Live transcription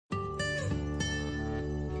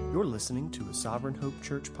You're listening to a Sovereign Hope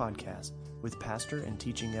Church podcast with pastor and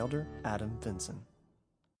teaching elder Adam Vinson.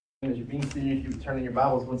 As you're being seated, if you would turn in your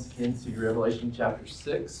Bibles once again to Revelation chapter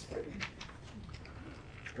 6.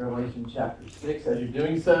 Revelation chapter 6. As you're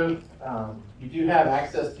doing so, you do have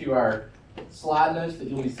access to our slide notes that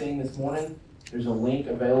you'll be seeing this morning. There's a link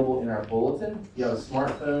available in our bulletin. If you have a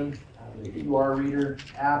smartphone, the QR reader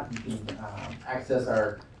app, you can access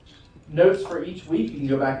our notes for each week. You can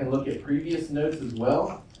go back and look at previous notes as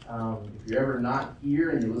well. If you're ever not here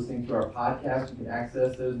and you're listening to our podcast, you can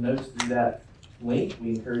access those notes through that link. We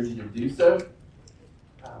encourage you to do so.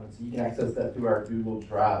 So you can access that through our Google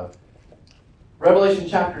Drive. Revelation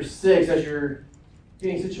chapter 6, as you're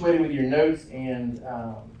getting situated with your notes and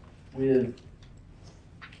with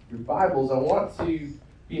your Bibles, I want to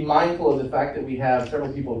be mindful of the fact that we have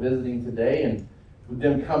several people visiting today, and with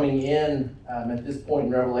them coming in at this point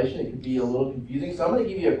in Revelation, it could be a little confusing. So I'm going to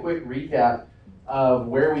give you a quick recap of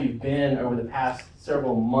where we've been over the past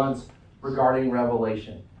several months regarding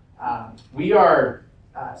Revelation. We are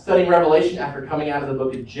studying Revelation after coming out of the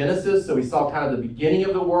book of Genesis, so we saw kind of the beginning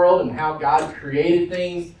of the world and how God created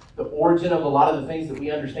things, the origin of a lot of the things that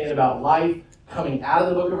we understand about life coming out of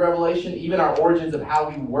the book of Revelation, even our origins of how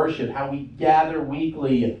we worship, how we gather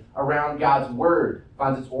weekly around God's Word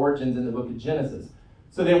finds its origins in the book of Genesis.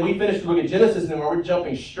 So then we finished the book of Genesis, and then we're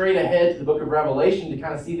jumping straight ahead to the book of Revelation to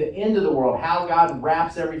kind of see the end of the world, how God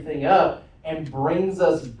wraps everything up and brings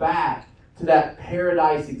us back to that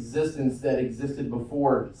paradise existence that existed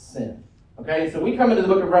before sin. Okay, so we come into the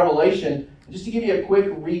book of Revelation, and just to give you a quick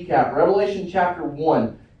recap, Revelation chapter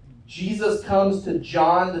 1, Jesus comes to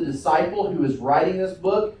John, the disciple who is writing this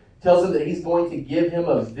book, tells him that he's going to give him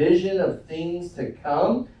a vision of things to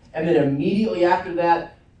come, and then immediately after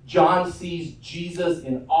that, John sees Jesus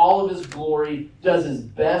in all of his glory, does his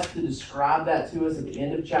best to describe that to us at the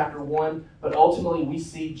end of chapter 1, but ultimately we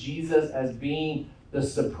see Jesus as being the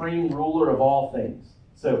supreme ruler of all things.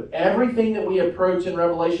 So everything that we approach in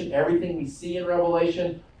Revelation, everything we see in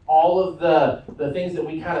Revelation, all of the things that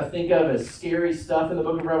we kind of think of as scary stuff in the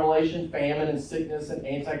book of Revelation, famine and sickness and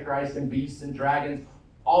Antichrist and beasts and dragons,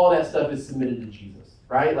 all of that stuff is submitted to Jesus,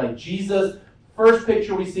 right? Like Jesus, first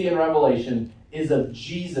picture we see in Revelation is of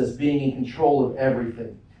Jesus being in control of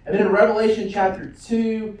everything. And then in Revelation chapter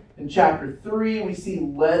 2 and chapter 3, we see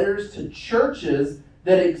letters to churches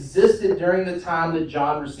that existed during the time that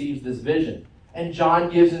John receives this vision. And John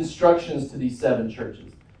gives instructions to these 7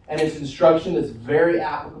 churches. And it's instruction that's very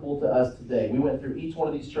applicable to us today. We went through each one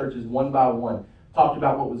of these churches one by one, talked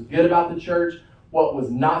about what was good about the church, what was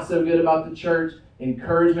not so good about the church,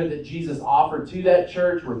 encouragement that Jesus offered to that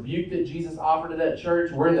church, rebuke that Jesus offered to that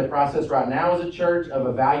church. We're in the process right now as a church of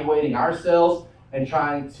evaluating ourselves and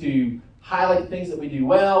trying to highlight the things that we do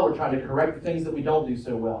well. We're trying to correct the things that we don't do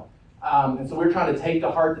so well. And so we're trying to take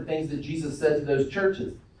to heart the things that Jesus said to those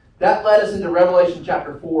churches. That led us into Revelation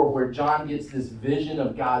chapter 4, where John gets this vision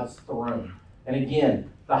of God's throne. And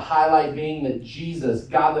again, the highlight being that Jesus,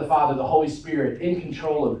 God the Father, the Holy Spirit, in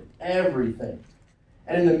control of everything.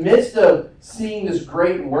 And in the midst of seeing this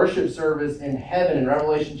great worship service in heaven in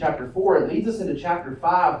Revelation chapter 4, it leads us into chapter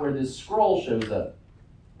 5 where this scroll shows up.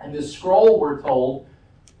 And this scroll, we're told,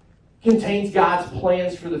 contains God's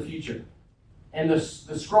plans for the future. And the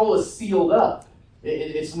scroll is sealed up.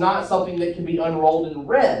 It's not something that can be unrolled and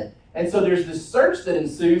read. And so there's this search that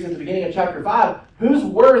ensues at the beginning of chapter 5. Who's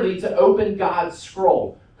worthy to open God's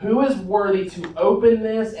scroll? Who is worthy to open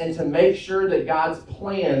this and to make sure that God's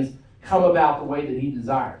plans come about the way that he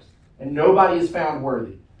desires? And nobody is found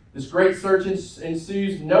worthy. This great search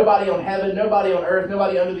ensues. Nobody on heaven, nobody on earth,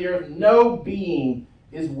 nobody under the earth, no being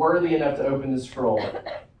is worthy enough to open the scroll.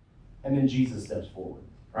 And then Jesus steps forward,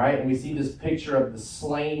 right? And we see this picture of the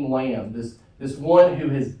slain lamb, this one who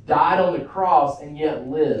has died on the cross and yet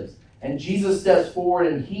lives. And Jesus steps forward,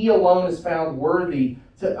 and he alone is found worthy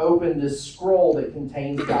to open this scroll that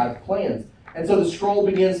contains God's plans. And so the scroll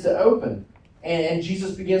begins to open. And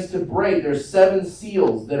Jesus begins to break. There's 7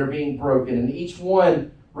 seals that are being broken, and each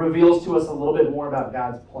one reveals to us a little bit more about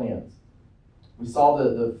God's plans. We saw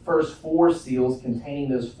the first 4 seals containing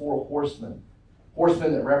those 4 horsemen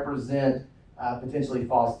that represent potentially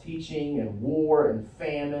false teaching and war and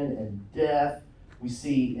famine and death. We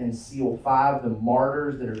see in seal 5 the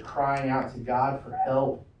martyrs that are crying out to God for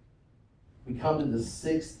help. We come to the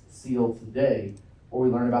 6th seal today, where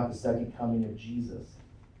we learn about the second coming of Jesus.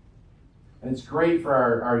 And it's great for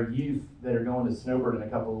our youth that are going to Snowbird in a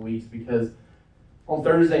couple of weeks, because on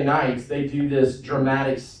Thursday nights, they do this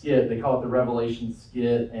dramatic skit. They call it the Revelation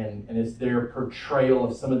skit, and it's their portrayal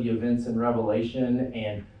of some of the events in Revelation.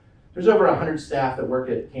 And there's over 100 staff that work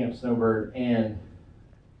at Camp Snowbird, and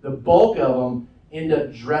the bulk of them end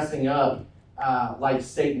up dressing up like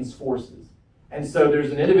Satan's forces. And so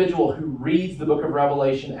there's an individual who reads the book of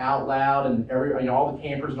Revelation out loud, and all the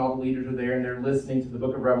campers and all the leaders are there, and they're listening to the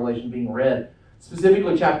book of Revelation being read,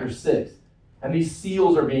 specifically chapter 6. And these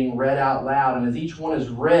seals are being read out loud, and as each one is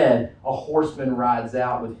read, a horseman rides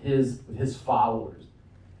out with his followers.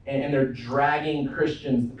 And they're dragging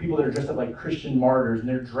Christians, the people that are dressed up like Christian martyrs, and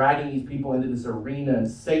they're dragging these people into this arena, and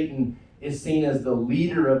Satan is seen as the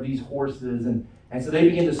leader of these horses, and so they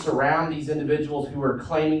begin to surround these individuals who are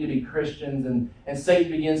claiming to be Christians, and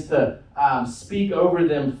Satan begins to speak over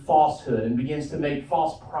them falsehood and begins to make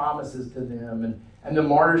false promises to them, and the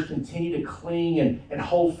martyrs continue to cling and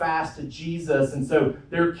hold fast to Jesus, and so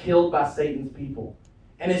they're killed by Satan's people.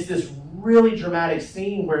 And it's this really dramatic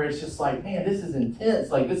scene where it's just like, man, this is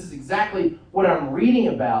intense. Like, this is exactly what I'm reading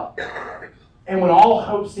about. And when all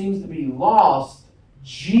hope seems to be lost,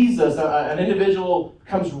 Jesus, an individual,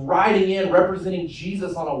 comes riding in representing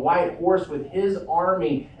Jesus on a white horse with his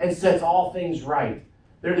army and sets all things right.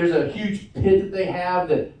 There's a huge pit that they have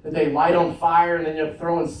that they light on fire and then they're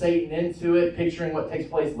throwing Satan into it, picturing what takes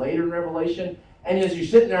place later in Revelation. And as you're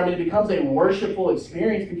sitting there, it becomes a worshipful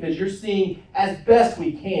experience because you're seeing as best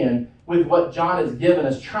we can with what John has given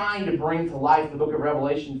us, trying to bring to life the book of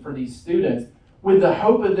Revelation for these students, with the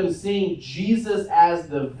hope of them seeing Jesus as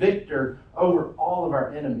the victor over all of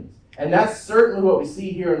our enemies. And that's certainly what we see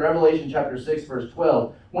here in Revelation chapter 6, verse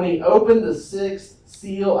 12. When he opened the sixth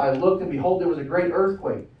seal, I looked, and behold, there was a great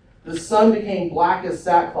earthquake. The sun became black as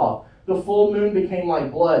sackcloth. The full moon became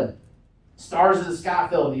like blood. Stars of the sky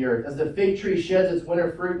fell to the earth, as the fig tree sheds its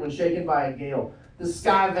winter fruit when shaken by a gale. The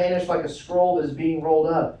sky vanished like a scroll that is being rolled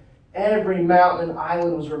up. Every mountain and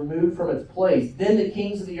island was removed from its place. Then the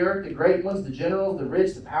kings of the earth, the great ones, the generals, the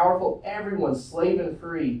rich, the powerful, everyone, slave and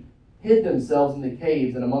free, hid themselves in the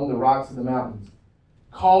caves and among the rocks of the mountains,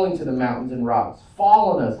 calling to the mountains and rocks,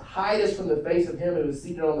 fall on us, hide us from the face of him who is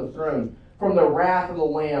seated on the throne, from the wrath of the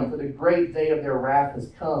Lamb, for the great day of their wrath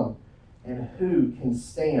has come. And who can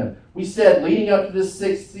stand? We said, leading up to this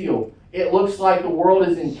sixth seal, it looks like the world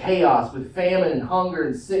is in chaos with famine and hunger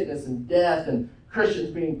and sickness and death and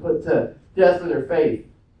Christians being put to death for their faith.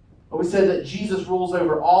 But we said that Jesus rules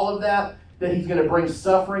over all of that he's going to bring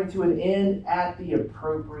suffering to an end at the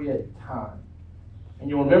appropriate time. And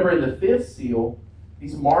you'll remember in the fifth seal,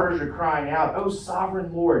 these martyrs are crying out, "O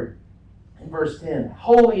sovereign Lord," in verse 10,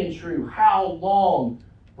 "holy and true, how long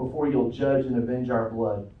before you'll judge and avenge our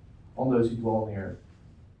blood on those who dwell on the earth?"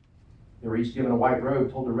 They were each given a white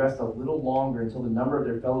robe, told to rest a little longer until the number of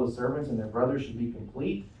their fellow servants and their brothers should be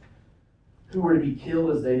complete, who were to be killed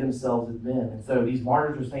as they themselves had been. And so these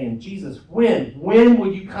martyrs are saying, Jesus, when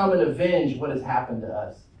will you come and avenge what has happened to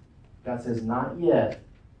us? God says, not yet,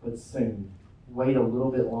 but soon. Wait a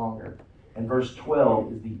little bit longer. And verse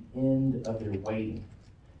 12 is the end of their waiting.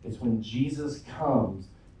 It's when Jesus comes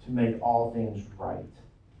to make all things right.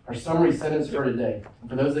 Our summary sentence for today. And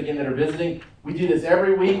for those, again, that are visiting, we do this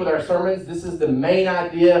every week with our sermons. This is the main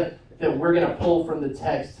idea that we're going to pull from the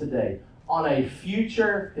text today. On a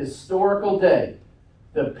future historical day,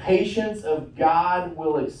 the patience of God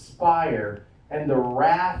will expire and the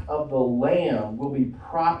wrath of the Lamb will be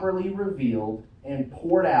properly revealed and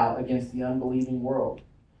poured out against the unbelieving world.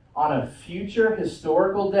 On a future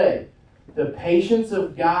historical day, the patience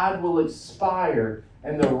of God will expire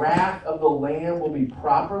and the wrath of the Lamb will be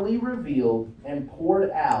properly revealed and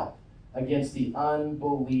poured out against the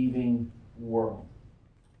unbelieving world.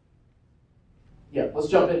 Yeah, let's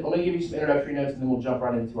jump in. Let me give you some introductory notes and then we'll jump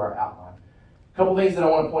right into our outline. A couple things that I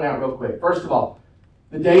want to point out real quick. First of all,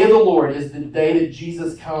 the day of the Lord is the day that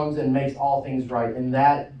Jesus comes and makes all things right, and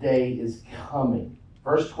that day is coming.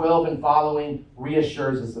 Verse 12 and following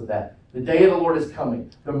reassures us of that. The day of the Lord is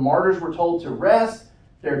coming. The martyrs were told to rest.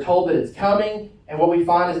 They're told that it's coming, and what we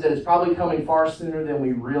find is that it's probably coming far sooner than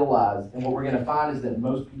we realize. And what we're going to find is that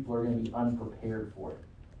most people are going to be unprepared for it.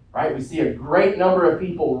 Right? We see a great number of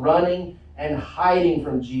people running and hiding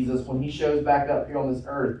from Jesus when he shows back up here on this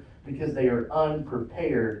earth because they are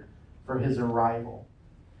unprepared for his arrival.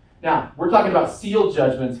 Now, we're talking about seal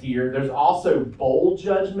judgments here. There's also bowl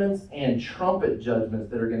judgments and trumpet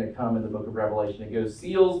judgments that are going to come in the book of Revelation. It goes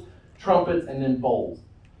seals, trumpets, and then bowls.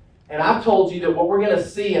 And I've told you that what we're going to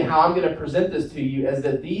see and how I'm going to present this to you is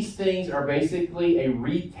that these things are basically a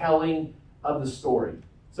retelling of the story.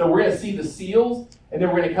 So we're going to see the seals, and then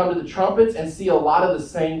we're going to come to the trumpets and see a lot of the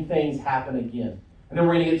same things happen again. And then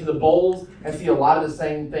we're going to get to the bowls and see a lot of the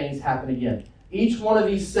same things happen again. Each one of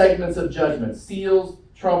these segments of judgment, seals,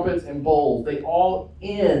 trumpets, and bowls, they all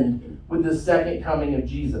end with the second coming of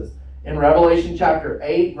Jesus. In Revelation chapter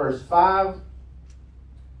 8, verse 5, we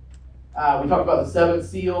talked about the seventh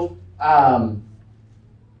seal.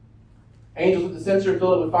 Angels with the censer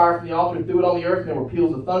filled it with fire from the altar and threw it on the earth, and there were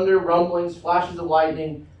peals of thunder, rumblings, flashes of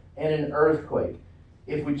lightning, and an earthquake.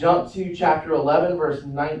 If we jump to chapter 11, verse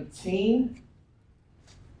 19,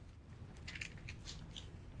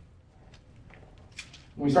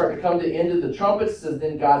 when we start to come to the end of the trumpets, it says,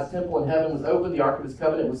 then God's temple in heaven was opened, the ark of his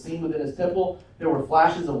covenant was seen within his temple. There were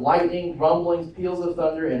flashes of lightning, rumblings, peals of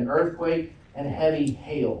thunder, and earthquake, and heavy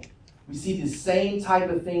hail. We see the same type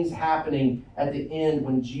of things happening at the end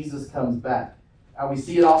when Jesus comes back. We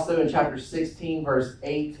see it also in chapter 16, verse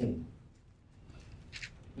 18.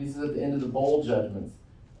 This is at the end of the bowl judgments.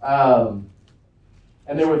 And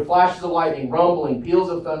there were flashes of lightning, rumbling, peals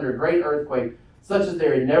of thunder, a great earthquake, such as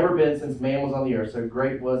there had never been since man was on the earth. So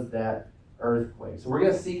great was that earthquake. So we're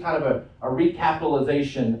going to see kind of a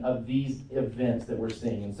recapitalization of these events that we're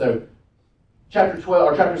seeing. And so chapter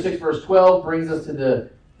 6, verse 12 brings us to the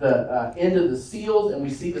end of the seals, and we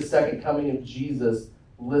see the second coming of Jesus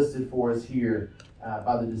listed for us here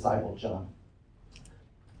by the disciple John.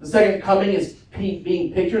 The second coming is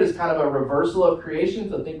being pictured as kind of a reversal of creation.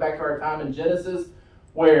 So think back to our time in Genesis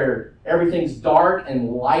where everything's dark and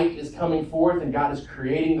light is coming forth and God is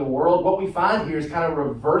creating the world. What we find here is kind of a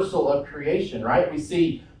reversal of creation, right? We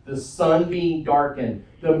see the sun being darkened,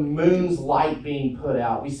 the moon's light being put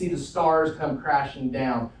out. We see the stars come crashing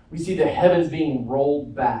down. We see the heavens being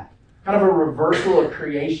rolled back. Kind of a reversal of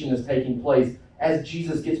creation is taking place as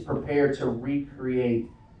Jesus gets prepared to recreate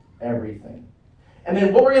everything. And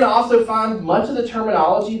then what we're going to also find, much of the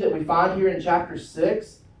terminology that we find here in chapter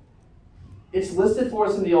 6, it's listed for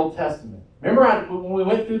us in the Old Testament. Remember when we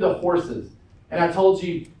went through the horses, and I told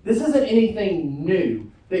you, this isn't anything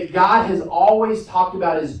new, that God has always talked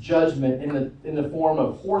about his judgment in the form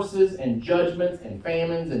of horses and judgments and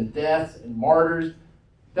famines and deaths and martyrs.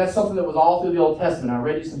 That's something that was all through the Old Testament. I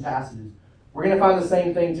read you some passages. We're going to find the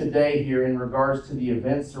same thing today here in regards to the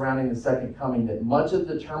events surrounding the second coming, that much of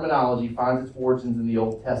the terminology finds its origins in the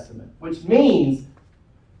Old Testament, which means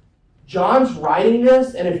John's writing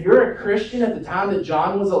this, and if you're a Christian at the time that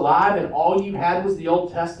John was alive and all you had was the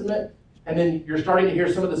Old Testament, and then you're starting to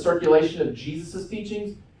hear some of the circulation of Jesus'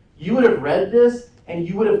 teachings, you would have read this and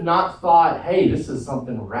you would have not thought, hey, this is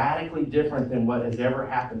something radically different than what has ever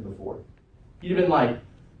happened before. You'd have been like,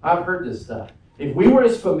 I've heard this stuff. If we were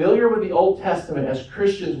as familiar with the Old Testament as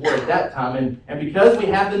Christians were at that time, and because we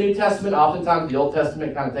have the New Testament, oftentimes the Old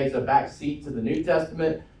Testament kind of takes a back seat to the New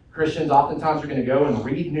Testament. Christians oftentimes are going to go and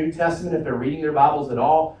read New Testament. If they're reading their Bibles at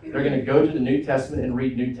all, they're going to go to the New Testament and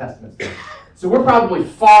read New Testament stuff. So we're probably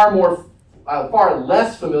far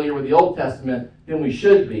less familiar with the Old Testament than we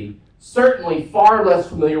should be. Certainly far less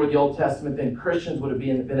familiar with the Old Testament than Christians would have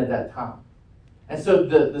been at that time. And so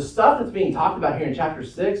the stuff that's being talked about here in chapter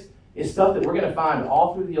 6 is stuff that we're going to find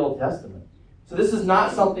all through the Old Testament. So this is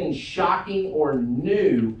not something shocking or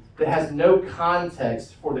new that has no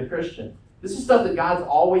context for the Christian. This is stuff that God's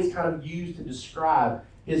always kind of used to describe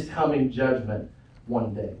his coming judgment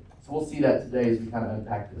one day. So we'll see that today as we kind of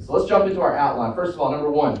unpack this. So let's jump into our outline. First of all, number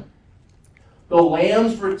 1, the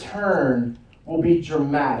Lamb's return will be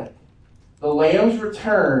dramatic. The Lamb's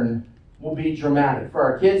return will be dramatic. For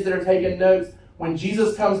our kids that are taking notes, when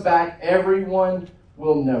Jesus comes back, everyone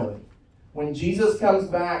will know it. When Jesus comes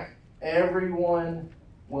back, everyone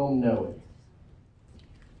will know it.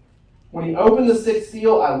 When he opened the sixth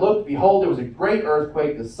seal, I looked, behold, there was a great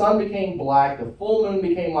earthquake. The sun became black, the full moon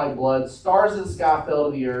became like blood, stars of the sky fell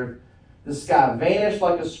to the earth, the sky vanished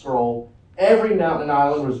like a scroll, every mountain and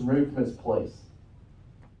island was removed from its place.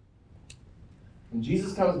 When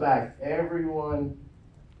Jesus comes back, everyone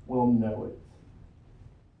will know it.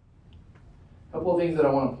 A couple of things that I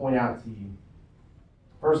want to point out to you.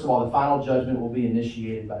 First of all, the final judgment will be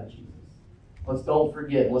initiated by Jesus. Let's don't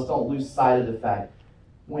forget, let's don't lose sight of the fact,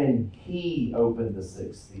 when he opened the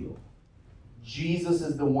sixth seal, Jesus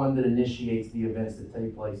is the one that initiates the events that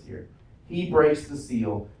take place here. He breaks the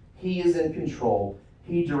seal. He is in control.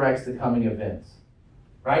 He directs the coming events.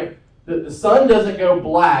 Right? The sun doesn't go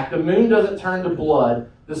black. The moon doesn't turn to blood.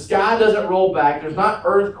 The sky doesn't roll back. There's not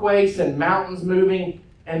earthquakes and mountains moving,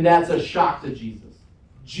 and that's a shock to Jesus.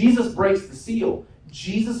 Jesus breaks the seal.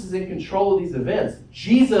 Jesus is in control of these events.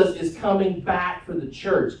 Jesus is coming back for the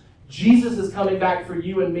church. Jesus is coming back for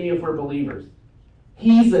you and me if we're believers.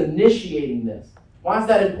 He's initiating this. Why is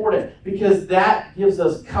that important? Because that gives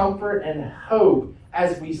us comfort and hope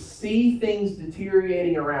as we see things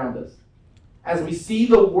deteriorating around us. As we see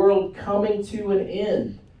the world coming to an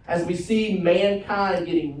end. As we see mankind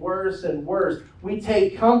getting worse and worse. We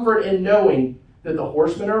take comfort in knowing that the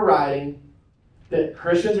horsemen are riding, that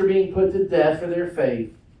Christians are being put to death for their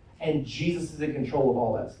faith, and Jesus is in control of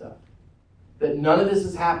all that stuff. That none of this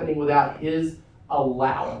is happening without his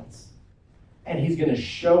allowance. And he's going to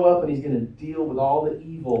show up and he's going to deal with all the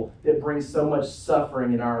evil that brings so much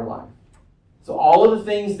suffering in our life. So all of the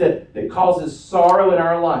things that causes sorrow in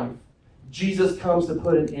our life, Jesus comes to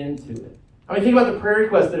put an end to it. I mean, think about the prayer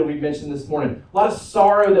requests that we've mentioned this morning. A lot of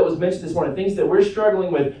sorrow that was mentioned this morning, things that we're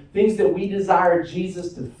struggling with, things that we desire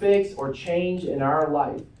Jesus to fix or change in our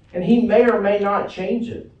life. And he may or may not change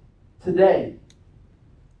it today.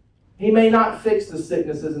 He may not fix the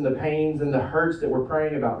sicknesses and the pains and the hurts that we're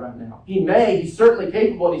praying about right now. He may. He's certainly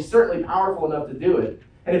capable and he's certainly powerful enough to do it.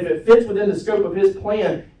 And if it fits within the scope of his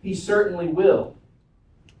plan, he certainly will.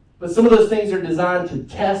 But some of those things are designed to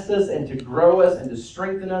test us and to grow us and to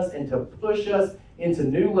strengthen us and to push us into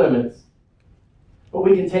new limits. But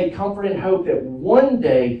we can take comfort and hope that one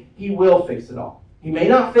day he will fix it all. He may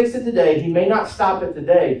not fix it today. He may not stop it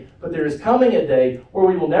today. But there is coming a day where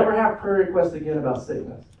we will never have prayer requests again about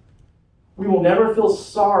sickness. We will never feel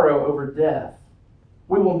sorrow over death.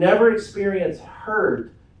 We will never experience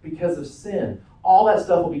hurt because of sin. All that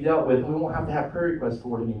stuff will be dealt with, and we won't have to have prayer requests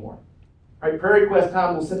for it anymore. Right? Prayer request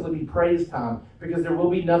time will simply be praise time, because there will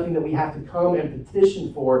be nothing that we have to come and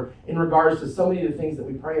petition for in regards to so many of the things that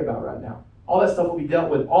we pray about right now. All that stuff will be dealt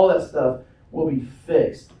with. All that stuff will be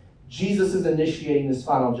fixed. Jesus is initiating this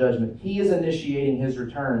final judgment. He is initiating his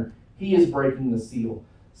return. He is breaking the seal.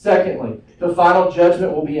 Secondly, the final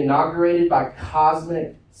judgment will be inaugurated by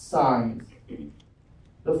cosmic signs.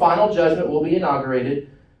 The final judgment will be inaugurated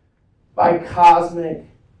by cosmic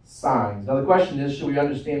signs. Now the question is, should we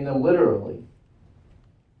understand them literally?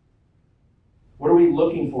 What are we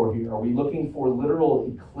looking for here? Are we looking for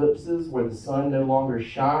literal eclipses where the sun no longer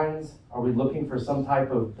shines? Are we looking for some type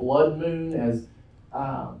of blood moon, as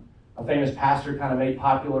a famous pastor kind of made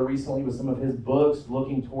popular recently with some of his books,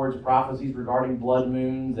 looking towards prophecies regarding blood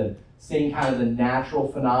moons and seeing kind of the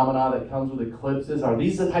natural phenomena that comes with eclipses? Are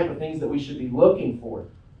these the type of things that we should be looking for?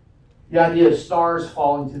 The idea of stars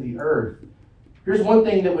falling to the earth. Here's one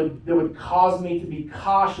thing that would cause me to be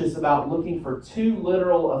cautious about looking for too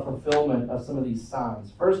literal a fulfillment of some of these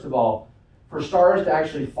signs. First of all, for stars to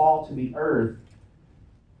actually fall to the earth,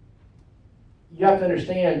 you have to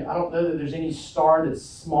understand, I don't know that there's any star that's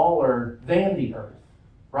smaller than the earth,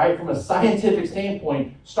 right? From a scientific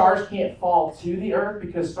standpoint, stars can't fall to the earth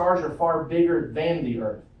because stars are far bigger than the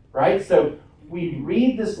earth, right? So we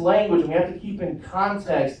read this language and we have to keep in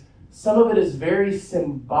context, some of it is very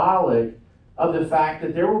symbolic of the fact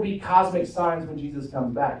that there will be cosmic signs when Jesus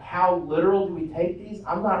comes back. How literal do we take these?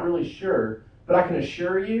 I'm not really sure, but I can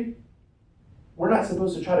assure you, we're not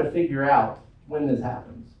supposed to try to figure out when this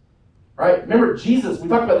happens. Right? Remember, Jesus, we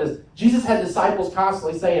talked about this. Jesus had disciples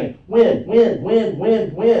constantly saying, when?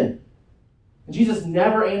 And Jesus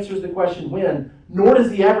never answers the question when, nor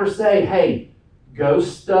does he ever say, hey, go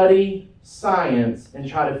study science and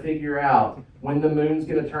try to figure out when the moon's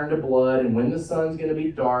going to turn to blood and when the sun's going to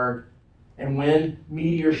be dark and when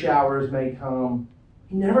meteor showers may come.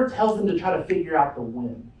 He never tells them to try to figure out the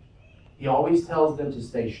when. He always tells them to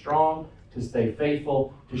stay strong, to stay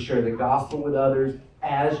faithful, to share the gospel with others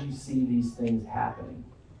as you see these things happening.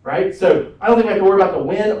 Right? So I don't think we have to worry about the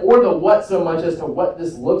when or the what so much as to what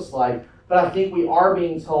this looks like, but I think we are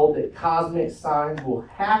being told that cosmic signs will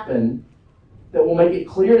happen that will make it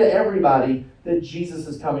clear to everybody that Jesus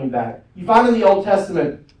is coming back. You find in the Old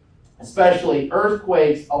Testament, especially,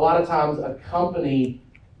 earthquakes a lot of times accompany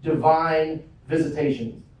divine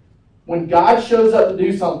visitations. When God shows up to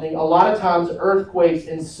do something, a lot of times earthquakes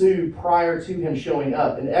ensue prior to him showing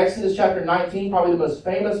up. In Exodus chapter 19, probably the most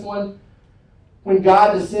famous one, when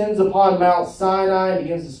God descends upon Mount Sinai and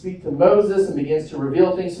begins to speak to Moses and begins to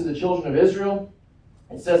reveal things to the children of Israel,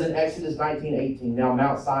 it says in Exodus 19:18, now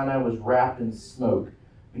Mount Sinai was wrapped in smoke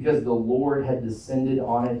because the Lord had descended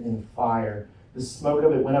on it in fire. The smoke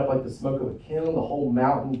of it went up like the smoke of a kiln. The whole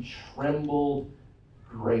mountain trembled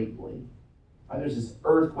greatly. There's this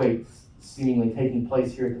earthquake seemingly taking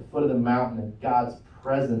place here at the foot of the mountain, and God's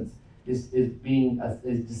presence is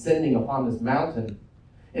descending upon this mountain.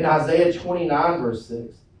 In Isaiah 29, verse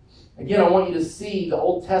 6, again, I want you to see the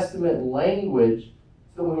Old Testament language,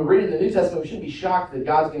 so when we read it in the New Testament, we shouldn't be shocked that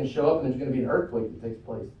God's going to show up and there's going to be an earthquake that takes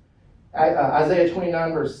place. Isaiah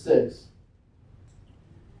 29, verse 6.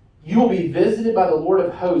 You will be visited by the Lord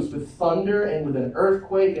of hosts with thunder and with an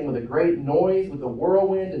earthquake and with a great noise, with a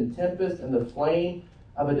whirlwind and tempest and the flame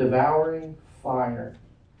of a devouring fire.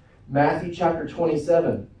 Matthew chapter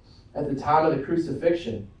 27, at the time of the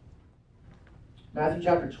crucifixion. Matthew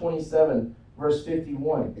chapter 27, verse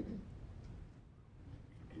 51.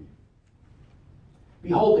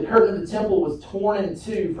 Behold, the curtain of the temple was torn in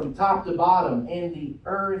two from top to bottom, and the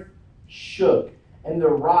earth shook, and the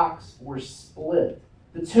rocks were split.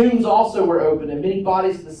 The tombs also were opened, and many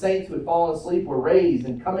bodies of the saints who had fallen asleep were raised,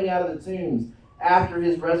 and coming out of the tombs after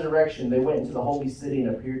his resurrection, they went into the holy city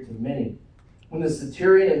and appeared to many. When the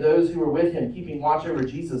centurion and those who were with him, keeping watch over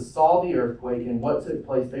Jesus, saw the earthquake and what took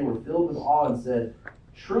place, they were filled with awe and said,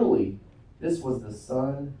 "Truly, this was the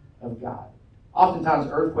Son of God." Oftentimes,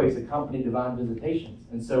 earthquakes accompany divine visitations,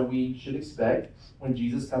 and so we should expect when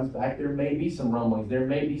Jesus comes back, there may be some rumblings, there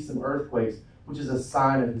may be some earthquakes, which is a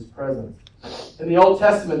sign of his presence. In the Old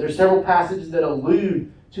Testament, there are several passages that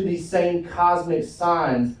allude to these same cosmic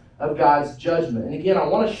signs of God's judgment. And again, I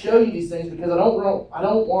want to show you these things because I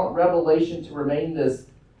don't want Revelation to remain this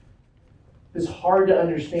hard to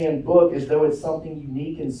understand book as though it's something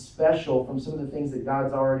unique and special from some of the things that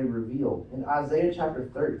God's already revealed. In Isaiah chapter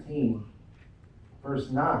 13,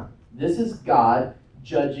 verse 9, this is God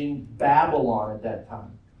judging Babylon at that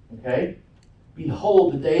time. Okay?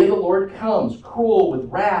 "Behold, the day of the Lord comes, cruel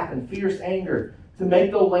with wrath and fierce anger, to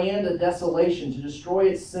make the land a desolation, to destroy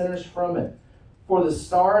its sinners from it. For the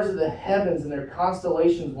stars of the heavens and their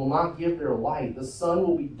constellations will not give their light. The sun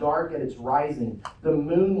will be dark at its rising. The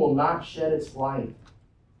moon will not shed its light.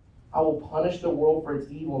 I will punish the world for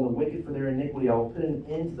its evil and the wicked for their iniquity. I will put an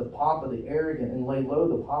end to the pomp of the arrogant and lay low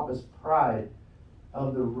the pompous pride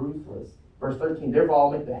of the ruthless." Verse 13, "Therefore I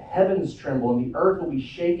will make the heavens tremble, and the earth will be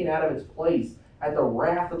shaken out of its place at the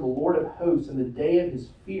wrath of the Lord of hosts in the day of his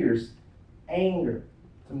fierce anger."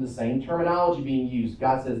 From the same terminology being used.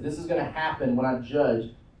 God says, this is going to happen when I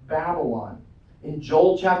judge Babylon. In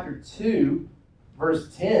Joel chapter 2,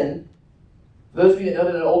 verse 10, for those of you that know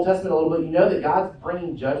the Old Testament a little bit, you know that God's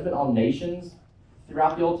bringing judgment on nations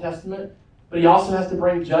throughout the Old Testament, but he also has to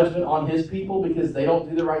bring judgment on his people because they don't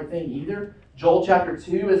do the right thing either. Joel chapter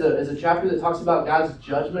 2 is a chapter that talks about God's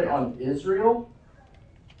judgment on Israel.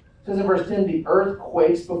 It says in verse 10, "The earth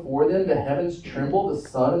quakes before them, the heavens tremble, the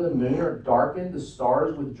sun and the moon are darkened, the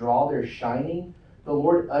stars withdraw their shining. The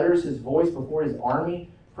Lord utters his voice before his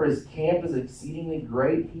army, for his camp is exceedingly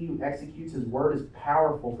great. He who executes his word is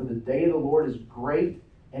powerful, for the day of the Lord is great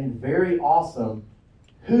and very awesome.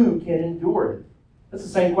 Who can endure it?" That's the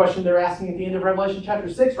same question they're asking at the end of Revelation chapter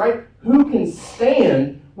 6, right? Who can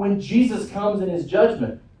stand when Jesus comes in his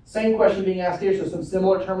judgment? Same question being asked here, so some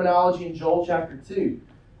similar terminology in Joel chapter 2.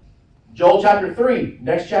 Joel chapter 3,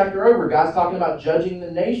 next chapter over, God's talking about judging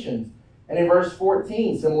the nations. And in verse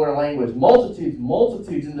 14, similar language. "Multitudes,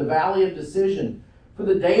 multitudes in the valley of decision. For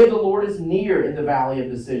the day of the Lord is near in the valley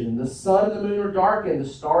of decision. The sun and the moon are darkened, the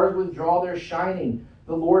stars withdraw their shining.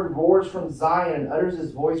 The Lord roars from Zion and utters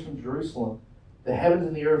his voice from Jerusalem. The heavens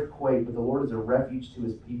and the earth quake, but the Lord is a refuge to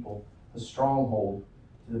his people, a stronghold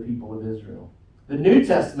to the people of Israel." The New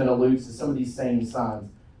Testament alludes to some of these same signs.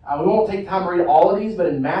 We won't take time to read all of these, but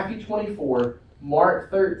in Matthew 24, Mark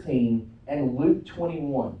 13, and Luke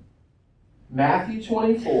 21. Matthew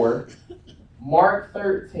 24, Mark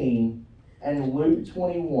 13, and Luke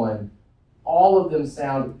 21. All of them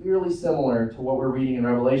sound eerily similar to what we're reading in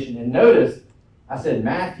Revelation. And notice, I said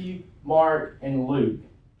Matthew, Mark, and Luke.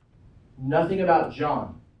 Nothing about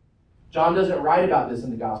John. John doesn't write about this in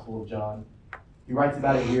the Gospel of John. He writes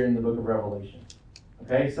about it here in the book of Revelation.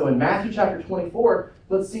 Okay, so in Matthew chapter 24,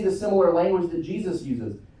 let's see the similar language that Jesus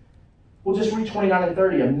uses. We'll just read 29 and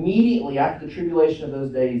 30. "Immediately after the tribulation of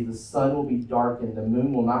those days, the sun will be darkened, the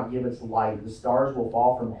moon will not give its light, the stars will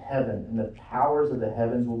fall from heaven, and the powers of the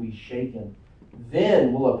heavens will be shaken.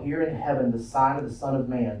 Then will appear in heaven the sign of the Son of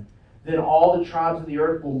Man. Then all the tribes of the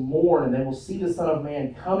earth will mourn, and they will see the Son of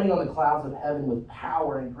Man coming on the clouds of heaven with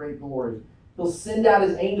power and great glory. He'll send out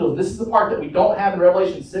his angels." This is the part that we don't have in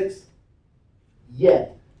Revelation 6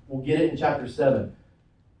 yet. We'll get it in chapter 7.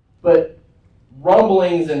 But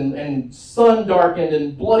rumblings and sun darkened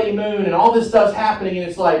and bloody moon and all this stuff's happening, and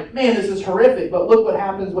it's like, man, this is horrific. But look what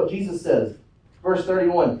happens, what Jesus says. Verse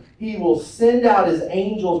 31, "He will send out his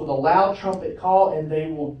angels with a loud trumpet call, and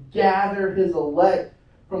they will gather his elect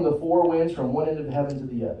from the four winds, from one end of heaven to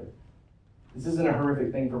the other." This isn't a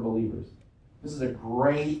horrific thing for believers. This is a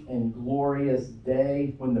great and glorious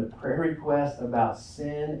day when the prayer request about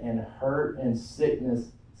sin and hurt and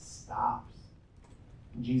sickness stops.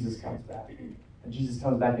 Jesus comes back. And Jesus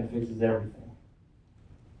comes back and fixes everything.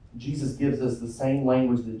 Jesus gives us the same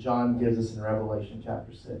language that John gives us in Revelation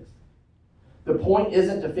chapter 6. The point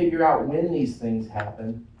isn't to figure out when these things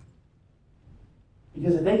happen,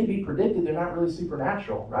 because if they can be predicted, they're not really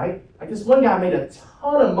supernatural, right? Like this one guy made a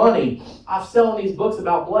ton of money off selling these books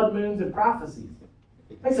about blood moons and prophecies.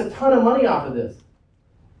 Makes a ton of money off of this.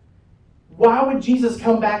 Why would Jesus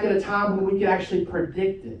come back at a time when we could actually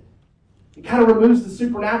predict it? It kind of removes the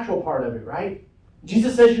supernatural part of it, right?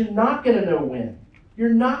 Jesus says you're not going to know when.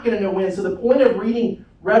 You're not going to know when. So the point of reading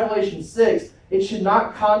Revelation 6 It should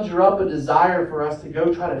not conjure up a desire for us to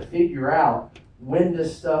go try to figure out when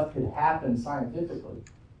this stuff could happen scientifically.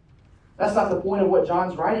 That's not the point of what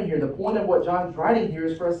John's writing here. The point of what John's writing here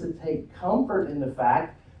is for us to take comfort in the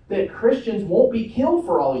fact that Christians won't be killed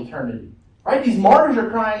for all eternity. Right? These martyrs are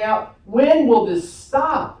crying out, when will this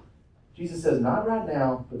stop? Jesus says, not right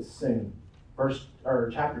now, but soon. Verse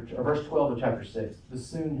 12 of chapter 6. The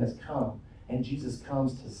soon has come, and Jesus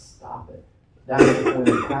comes to stop it. That's the point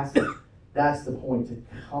of the passage. That's the point, to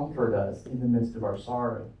comfort us in the midst of our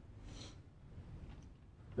sorrow.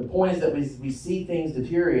 The point is that we see things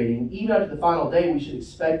deteriorating. Even up to the final day, we should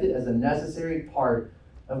expect it as a necessary part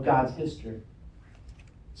of God's history.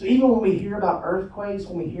 So even when we hear about earthquakes,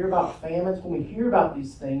 when we hear about famines, when we hear about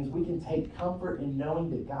these things, we can take comfort in knowing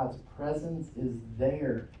that God's presence is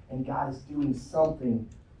there and God is doing something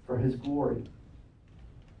for His glory.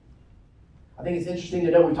 I think it's interesting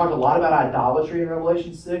to know we talked a lot about idolatry in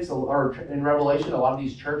Revelation 6, or in Revelation, a lot of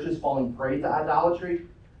these churches falling prey to idolatry.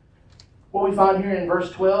 What we find here in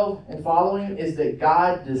verse 12 and following is that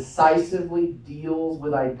God decisively deals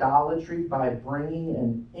with idolatry by bringing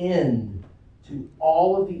an end to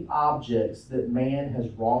all of the objects that man has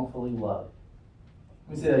wrongfully loved.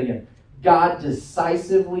 Let me say that again. God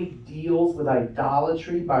decisively deals with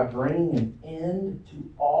idolatry by bringing an end to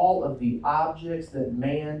all of the objects that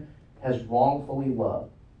man has wrongfully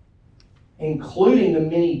loved, including the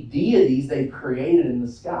many deities they've created in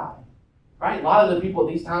the sky. Right? A lot of the people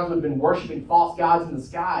at these times would have been worshiping false gods in the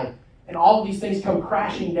sky, and all of these things come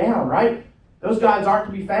crashing down, right? Those gods aren't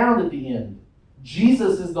to be found at the end.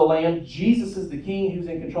 Jesus is the Lamb, Jesus is the King who's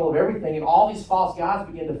in control of everything, and all these false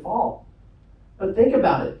gods begin to fall. But think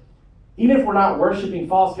about it. Even if we're not worshiping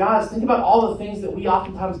false gods, think about all the things that we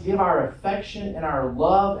oftentimes give our affection and our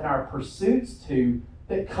love and our pursuits to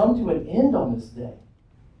that come to an end on this day.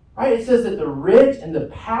 Right? It says that the rich and the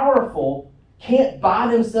powerful can't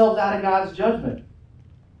buy themselves out of God's judgment.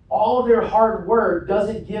 All of their hard work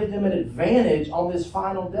doesn't give them an advantage on this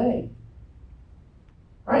final day.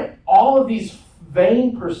 Right? All of these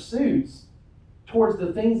vain pursuits towards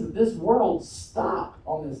the things of this world stop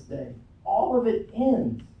on this day. All of it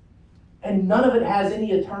ends. And none of it has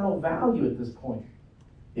any eternal value at this point.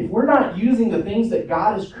 If we're not using the things that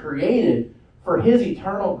God has created for His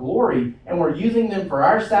eternal glory, and we're using them for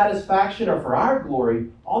our satisfaction or for our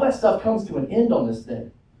glory, all that stuff comes to an end on this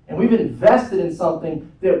day. And we've invested in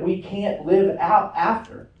something that we can't live out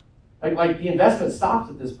after. Like the investment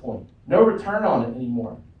stops at this point. No return on it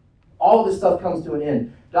anymore. All of this stuff comes to an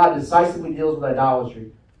end. God decisively deals with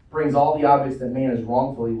idolatry, brings all the objects that man has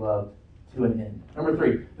wrongfully loved to an end. Number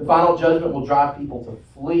 3, the final judgment will drive people to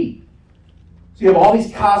flee. So you have all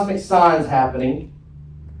these cosmic signs happening,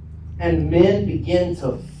 and men begin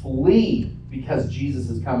to flee because Jesus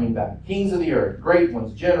is coming back. Kings of the earth, great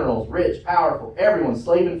ones, generals, rich, powerful, everyone,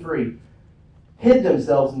 slave and free, hid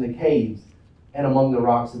themselves in the caves and among the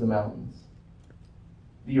rocks of the mountains.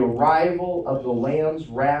 The arrival of the Lamb's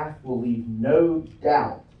wrath will leave no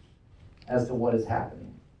doubt as to what is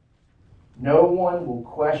happening. No one will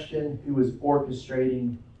question who is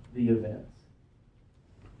orchestrating the events.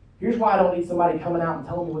 Here's why I don't need somebody coming out and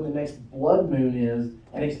telling me when the next blood moon is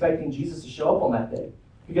and expecting Jesus to show up on that day.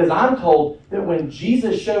 Because I'm told that when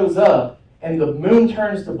Jesus shows up and the moon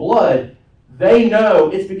turns to blood, they know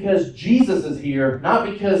it's because Jesus is here, not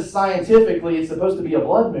because scientifically it's supposed to be a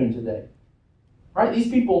blood moon today. Right? These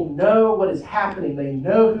people know what is happening. They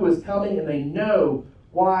know who is coming, and they know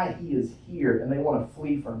why He is here, and they want to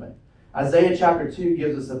flee from it. Isaiah chapter 2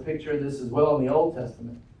 gives us a picture of this as well in the Old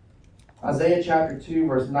Testament. Isaiah chapter 2,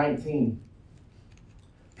 verse 19.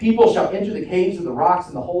 People shall enter the caves of the rocks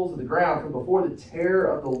and the holes of the ground from before the terror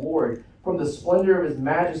of the Lord, from the splendor of His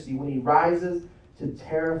majesty when He rises to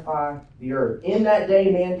terrify the earth. In that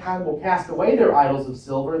day, mankind will cast away their idols of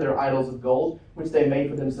silver, their idols of gold, which they made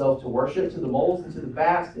for themselves to worship, to the moles and to the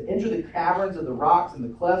bats, to enter the caverns of the rocks and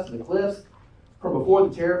the clefts of the cliffs, from before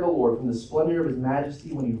the terror of the Lord, from the splendor of His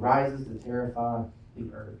majesty when He rises to terrify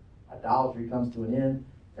the earth. Idolatry comes to an end.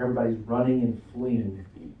 Everybody's running and fleeing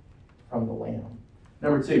from the Lamb.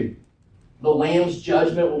 Number 2, the Lamb's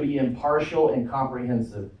judgment will be impartial and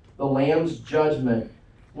comprehensive. The Lamb's judgment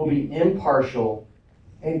will be impartial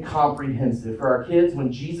and comprehensive. For our kids,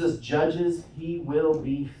 when Jesus judges, He will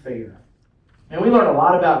be fair. And we learn a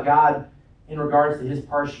lot about God in regards to His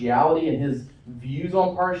partiality and His views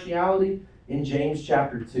on partiality in James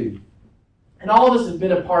chapter 2. And all of this has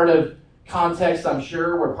been a part of context, I'm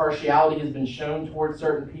sure, where partiality has been shown towards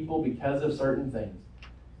certain people because of certain things.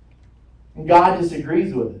 And God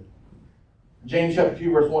disagrees with it. James chapter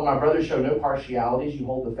 2, verse 1, my brothers, show no partiality as you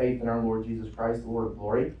hold the faith in our Lord Jesus Christ, the Lord of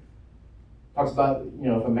glory. Talks about,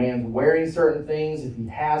 if a man's wearing certain things, if he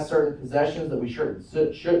has certain possessions, that we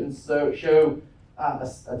shouldn't show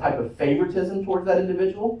a type of favoritism towards that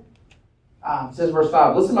individual. It says, verse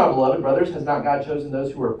 5, "Listen, my beloved brothers, has not God chosen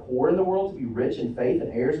those who are poor in the world to be rich in faith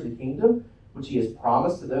and heirs of the kingdom, which he has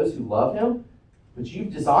promised to those who love him? But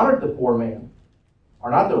you've dishonored the poor man.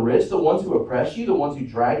 Are not the rich the ones who oppress you, the ones who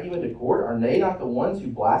drag you into court? Are they not the ones who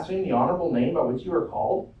blaspheme the honorable name by which you are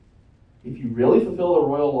called? If you really fulfill the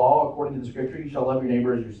royal law according to the scripture, you shall love your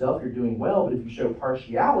neighbor as yourself, you're doing well. But if you show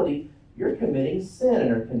partiality, you're committing sin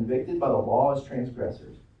and are convicted by the law as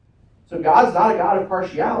transgressors." So God's not a God of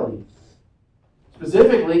partiality.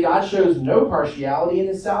 Specifically, God shows no partiality in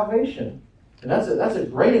his salvation. And that's a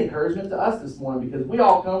great encouragement to us this morning, because we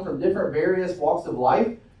all come from different various walks of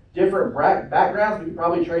life, different backgrounds. We could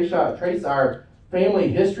probably trace our family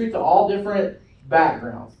history to all different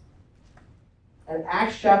backgrounds. In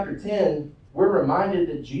Acts chapter 10, we're reminded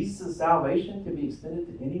that Jesus' salvation can be extended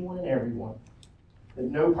to anyone and everyone.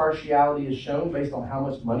 That no partiality is shown based on how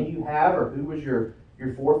much money you have or who was your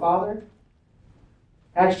forefather.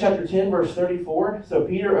 Acts chapter 10, verse 34, "So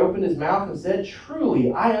Peter opened his mouth and said,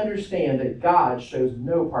 'Truly, I understand that God shows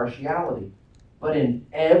no partiality, but in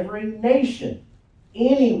every nation,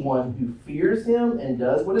 anyone who fears him and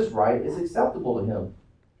does what is right is acceptable to him.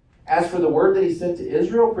 As for the word that he sent to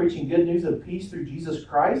Israel, preaching good news of peace through Jesus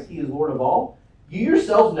Christ, he is Lord of all. You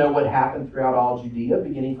yourselves know what happened throughout all Judea,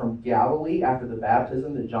 beginning from Galilee after the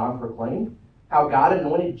baptism that John proclaimed, how God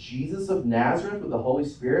anointed Jesus of Nazareth with the Holy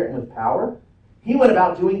Spirit and with power. He went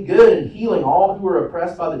about doing good and healing all who were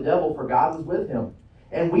oppressed by the devil, for God was with him.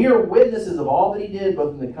 And we are witnesses of all that he did,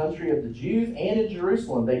 both in the country of the Jews and in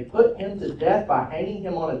Jerusalem. They put him to death by hanging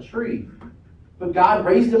him on a tree. But God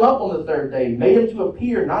raised him up on the third day, made him to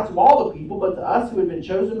appear not to all the people, but to us who had been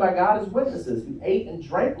chosen by God as witnesses, who ate and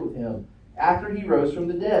drank with him after he rose from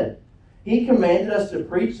the dead. He commanded us to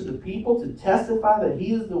preach to the people, to testify that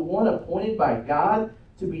he is the one appointed by God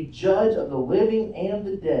to be judge of the living and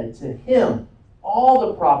the dead. To him all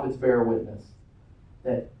the prophets bear witness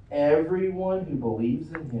that everyone who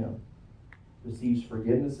believes in him receives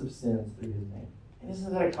forgiveness of sins through his name." And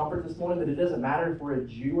isn't that a comfort this morning, that it doesn't matter if we're a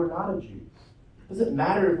Jew or not a Jew? It doesn't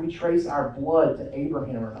matter if we trace our blood to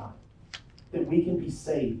Abraham or not, that we can be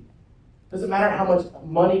saved. It doesn't matter how much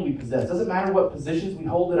money we possess. It doesn't matter what positions we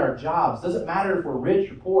hold at our jobs. It doesn't matter if we're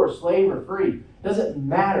rich or poor, slave or free. It doesn't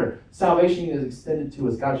matter. Salvation is extended to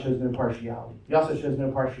us. God shows no partiality. He also shows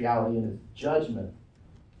no partiality in his judgment.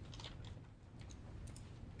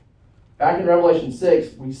 Back in Revelation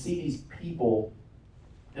 6, we see these people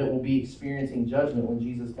that will be experiencing judgment when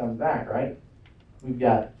Jesus comes back, right? We've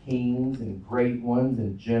got kings and great ones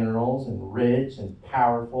and generals and rich and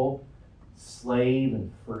powerful, slave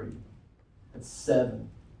and free. That's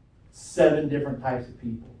seven different types of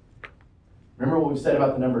people. Remember what we said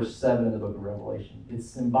about the number 7 in the book of Revelation. It's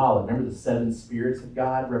symbolic. Remember, the 7 spirits of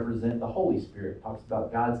God represent the Holy Spirit. It talks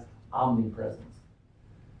about God's omnipresence.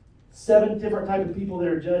 7 different types of people that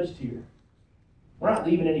are judged here. We're not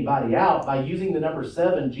leaving anybody out. By using the number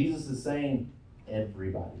 7, Jesus is saying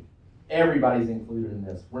everybody. Everybody's included in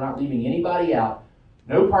this. We're not leaving anybody out.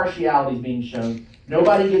 No partiality is being shown.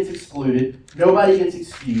 Nobody gets excluded. Nobody gets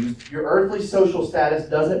excused. Your earthly social status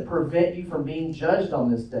doesn't prevent you from being judged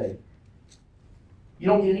on this day. You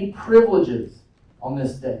don't get any privileges on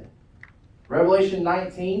this day. Revelation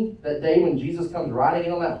 19, that day when Jesus comes riding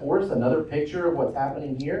in on that horse, another picture of what's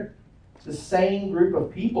happening here. The same group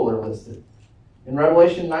of people are listed. In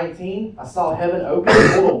Revelation 19, I saw heaven open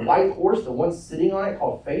and behold a white horse, the one sitting on it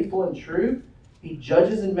called Faithful and True. He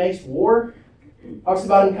judges and makes war. Talks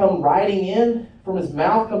about him come riding in. From his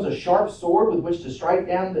mouth comes a sharp sword with which to strike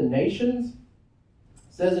down the nations.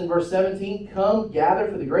 It says in verse 17, "Come, gather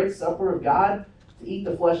for the great supper of God, to eat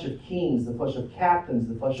the flesh of kings, the flesh of captains,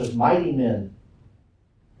 the flesh of mighty men,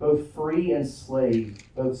 both free and slave,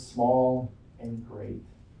 both small and great."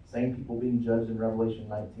 Same people being judged in Revelation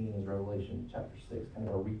 19 as Revelation chapter 6, kind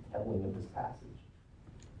of a retelling of this passage.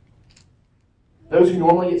 Those who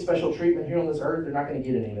normally get special treatment here on this earth, they're not going to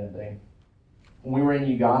get any that day. When we were in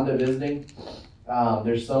Uganda visiting,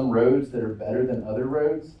 there's some roads that are better than other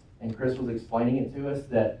roads, and Chris was explaining it to us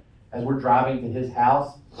that as we're driving to his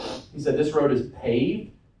house, he said this road is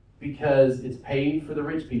paved because it's paved for the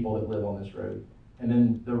rich people that live on this road. And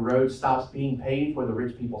then the road stops being paved where the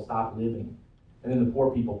rich people stop living. And then the poor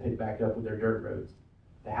people pick back up with their dirt roads.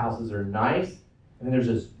 The houses are nice, and then there's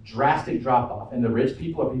this drastic drop-off. And the rich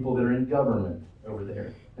people are people that are in government over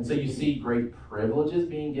there. And so you see great privileges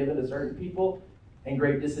being given to certain people and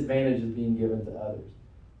great disadvantages being given to others.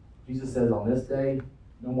 Jesus says on this day,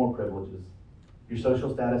 no more privileges. Your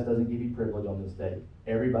social status doesn't give you privilege on this day.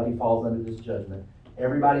 Everybody falls under this judgment.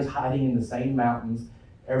 Everybody's hiding in the same mountains.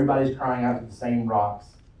 Everybody's crying out to the same rocks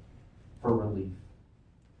for relief.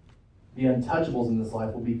 The untouchables in this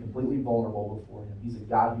life will be completely vulnerable before him. He's a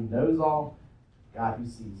God who knows all, a God who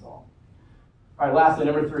sees all. All right, lastly,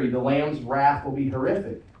 number 3, the Lamb's wrath will be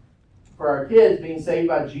horrific. For our kids, being saved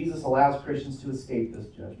by Jesus allows Christians to escape this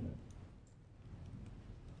judgment.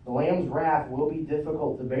 The Lamb's wrath will be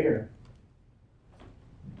difficult to bear.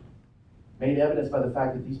 Made evidenced by the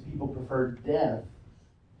fact that these people preferred death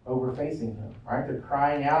over facing him. Right? They're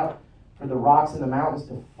crying out for the rocks and the mountains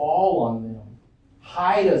to fall on them.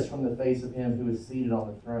 Hide us from the face of him who is seated on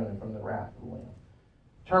the throne and from the wrath of the Lamb.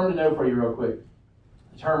 Term to know for you real quick.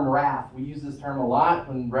 The term wrath. We use this term a lot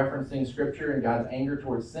when referencing Scripture and God's anger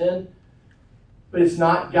towards sin. But it's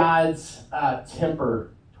not God's temper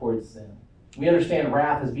towards sin. We understand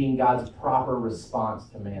wrath as being God's proper response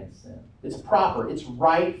to man's sin. It's proper. It's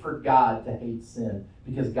right for God to hate sin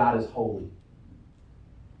because God is holy.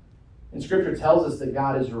 And Scripture tells us that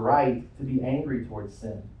God is right to be angry towards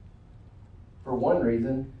sin. For one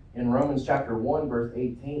reason, in Romans chapter 1, verse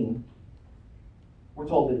 18, we're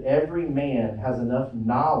told that every man has enough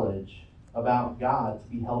knowledge about God to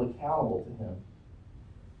be held accountable to him.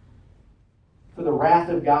 For the wrath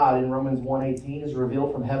of God in Romans 1:18 is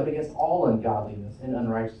revealed from heaven against all ungodliness and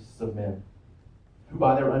unrighteousness of men, who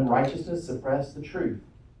by their unrighteousness suppress the truth.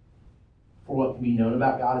 For what can be known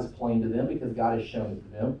about God is plain to them, because God has shown it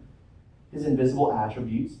to them. His invisible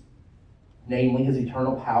attributes, namely his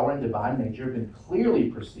eternal power and divine nature, have been clearly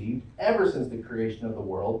perceived ever since the creation of the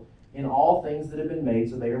world in all things that have been made,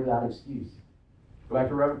 so they are without excuse. Go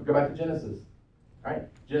back to Genesis. Right?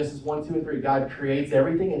 Genesis 1, 2, and 3. God creates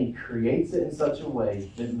everything, and he creates it in such a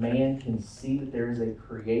way that man can see that there is a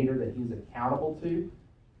creator that he is accountable to,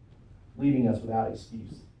 leaving us without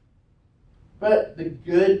excuse. But the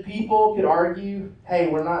good people could argue, hey,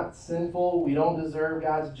 we're not sinful, we don't deserve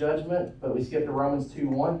God's judgment, but we skip to Romans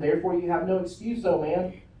 2:1. Therefore you have no excuse, oh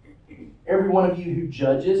man. Every one of you who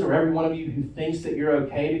judges, or every one of you who thinks that you're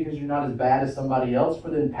okay because you're not as bad as somebody else,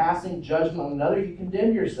 for then passing judgment on another, you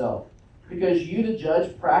condemn yourself, because you, the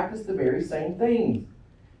judge, practice the very same things.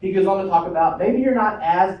 He goes on to talk about maybe you're not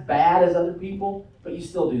as bad as other people, but you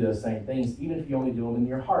still do those same things, even if you only do them in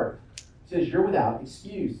your heart. He says you're without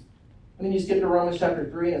excuse. And then you skip to Romans chapter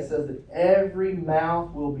 3, and it says that every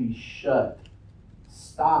mouth will be shut,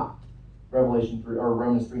 stopped. Romans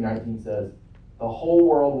 3:19 says the whole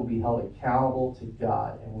world will be held accountable to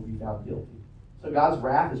God and will be found guilty. So God's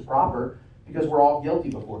wrath is proper because we're all guilty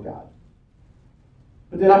before God.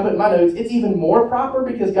 But then I put in my notes, it's even more proper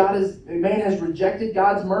because man has rejected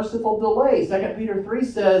God's merciful delay. 2 Peter 3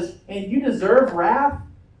 says, and you deserve wrath,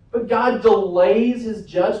 but God delays his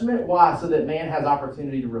judgment. Why? So that man has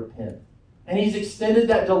opportunity to repent. And he's extended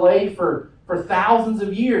that delay for thousands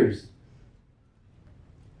of years.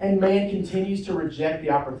 And man continues to reject the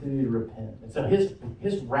opportunity to repent. And so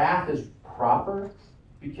his wrath is proper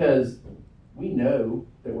because we know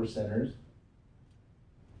that we're sinners.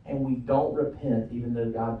 And we don't repent even though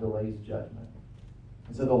God delays judgment.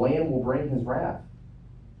 And so the Lamb will bring his wrath.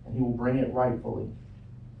 And he will bring it rightfully.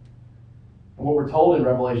 And what we're told in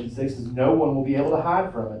Revelation 6 is no one will be able to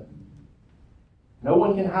hide from it. No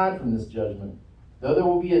one can hide from this judgment. Though there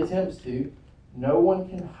will be attempts to, no one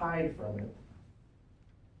can hide from it.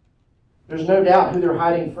 There's no doubt who they're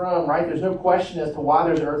hiding from, right? There's no question as to why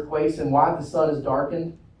there's earthquakes and why the sun is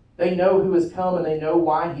darkened. They know who has come and they know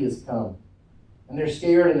why he has come. And they're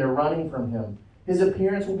scared and they're running from him. His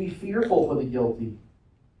appearance will be fearful for the guilty.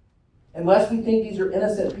 Unless we think these are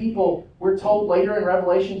innocent people, we're told later in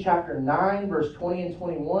Revelation chapter 9, verse 20 and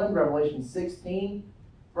 21, Revelation 16,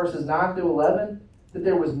 verses 9 through 11, that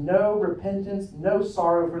there was no repentance, no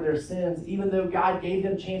sorrow for their sins, even though God gave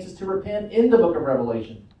them chances to repent in the book of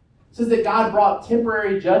Revelation. It says that God brought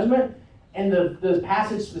temporary judgment, and the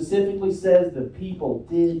passage specifically says the people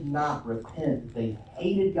did not repent. They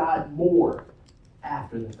hated God more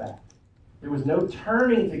after the fact. There was no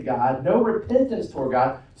turning to God, no repentance toward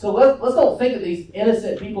God. So let's don't think that these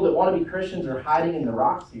innocent people that want to be Christians are hiding in the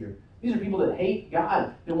rocks here. These are people that hate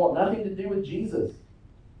God, that want nothing to do with Jesus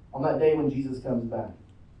on that day when Jesus comes back.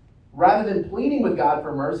 Rather than pleading with God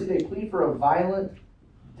for mercy, they plead for a violent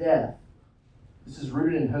death. This is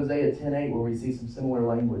rooted in Hosea 10:8, where we see some similar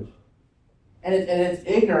language. And it's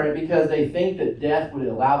ignorant because they think that death would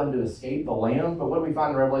allow them to escape the Lamb. But what do we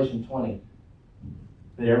find in Revelation 20?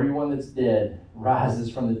 That everyone that's dead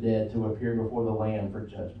rises from the dead to appear before the Lamb for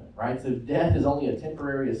judgment, right? So death is only a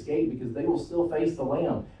temporary escape because they will still face the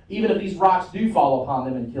Lamb. Even if these rocks do fall upon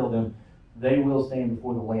them and kill them, they will stand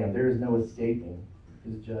before the Lamb. There is no escaping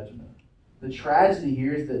his judgment. The tragedy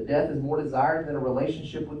here is that death is more desired than a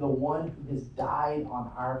relationship with the one who has died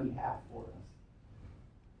on our behalf for us.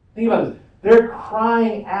 Think about this. They're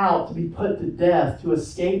crying out to be put to death to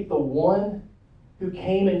escape the one who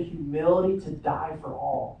came in humility to die for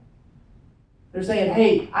all. They're saying,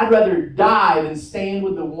 hey, I'd rather die than stand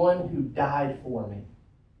with the one who died for me.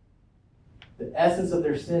 The essence of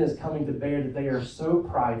their sin is coming to bear that they are so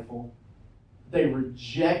prideful. They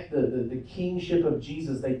reject the kingship of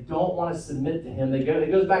Jesus. They don't want to submit to him. It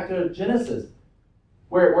goes back to Genesis,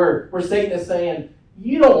 where Satan is saying,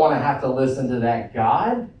 you don't want to have to listen to that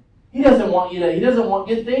God. He doesn't want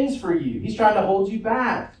good things for you. He's trying to hold you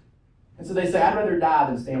back. And so they say, I'd rather die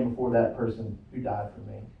than stand before that person who died for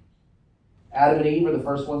me. Adam and Eve are the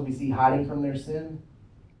first ones we see hiding from their sin.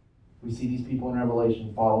 We see these people in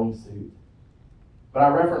Revelation following suit. But I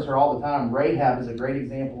reference her all the time. Rahab is a great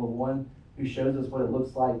example of one who shows us what it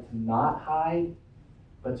looks like to not hide,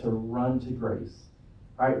 but to run to grace.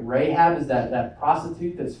 Right? Rahab is that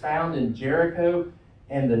prostitute that's found in Jericho,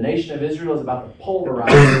 and the nation of Israel is about to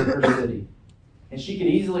pulverize her city. And she could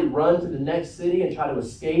easily run to the next city and try to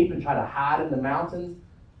escape and try to hide in the mountains.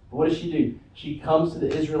 But what does she do? She comes to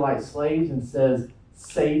the Israelite slaves and says,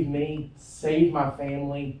 save me, save my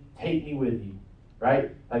family, take me with you.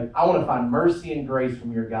 Right? Like, I want to find mercy and grace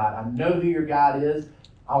from your God. I know who your God is.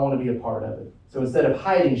 I want to be a part of it. So instead of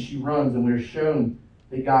hiding, she runs, and we're shown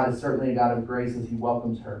that God is certainly a God of grace as he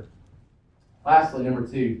welcomes her. Lastly, number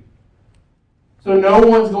 2. So no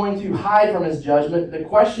one's going to hide from his judgment. The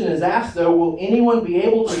question is asked, though, will anyone be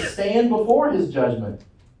able to stand before his judgment?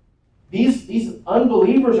 These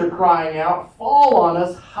unbelievers are crying out, fall on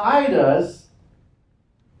us, hide us.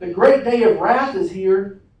 The great day of wrath is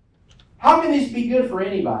here. How can this be good for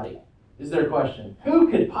anybody, is their question. Who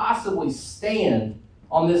could possibly stand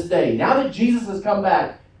on this day? Now that Jesus has come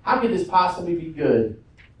back, how could this possibly be good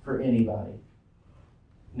for anybody?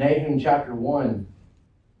 Nahum chapter 1,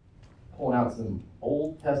 pulling out some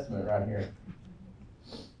Old Testament right here.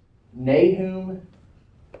 Nahum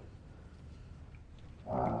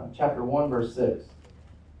chapter 1, verse 6.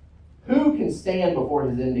 Who can stand before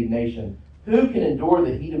his indignation? Who can endure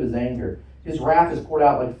the heat of his anger? His wrath is poured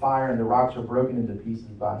out like fire, and the rocks are broken into pieces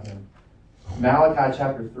by him. Malachi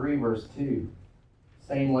chapter 3, verse 2.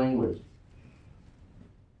 Same language.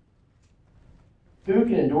 Who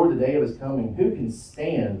can endure the day of his coming? Who can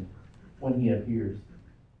stand when he appears?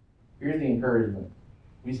 Here's the encouragement.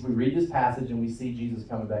 We read this passage and we see Jesus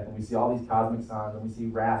coming back, and we see all these cosmic signs, and we see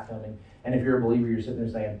wrath coming. And if you're a believer, you're sitting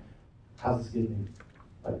there saying, how's this good news?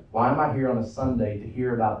 Like, why am I here on a Sunday to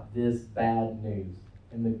hear about this bad news?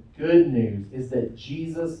 And the good news is that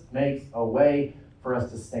Jesus makes a way for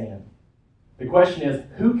us to stand. The question is,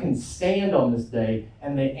 who can stand on this day?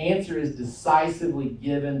 And the answer is decisively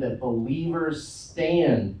given that believers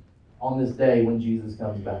stand on this day when Jesus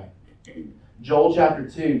comes back. Joel chapter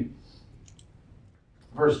 2,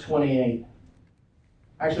 verse 28.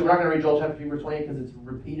 Actually, we're not going to read Joel chapter 2, verse 28 because it's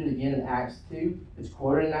repeated again in Acts 2. It's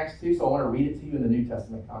quoted in Acts 2, so I want to read it to you in the New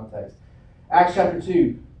Testament context. Acts chapter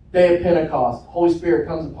 2, day of Pentecost. Holy Spirit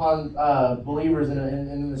comes upon believers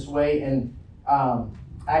in this way. And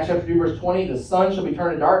Acts chapter 2, verse 20, the sun shall be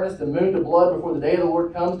turned to darkness, the moon to blood before the day of the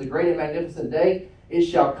Lord comes, the great and magnificent day. It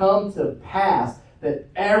shall come to pass that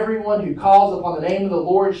everyone who calls upon the name of the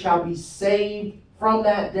Lord shall be saved from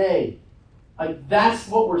that day. Like, that's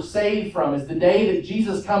what we're saved from, is the day that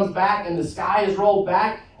Jesus comes back and the sky is rolled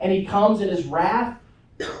back and he comes in his wrath.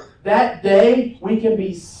 That day we can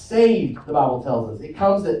be saved, the Bible tells us. It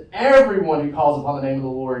comes that everyone who calls upon the name of the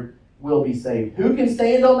Lord will be saved. Who can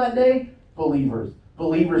stand on that day? Believers.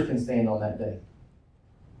 Believers can stand on that day.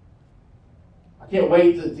 I can't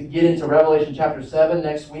wait to get into Revelation chapter 7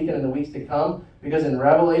 next week and in the weeks to come, because in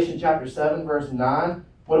Revelation chapter 7, verse 9,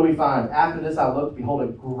 what do we find? After this I looked, behold, a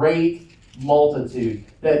great multitude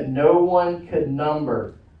that no one could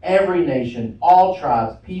number. Every nation, all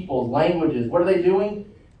tribes, peoples, languages. What are they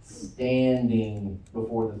doing? Standing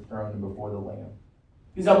before the throne and before the Lamb.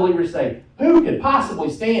 These unbelievers say, who could possibly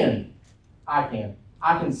stand? I can.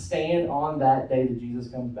 I can stand on that day that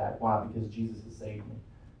Jesus comes back. Why? Because Jesus has saved me.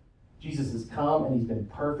 Jesus has come and he's been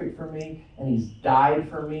perfect for me, and he's died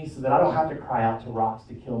for me so that I don't have to cry out to rocks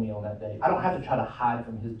to kill me on that day. I don't have to try to hide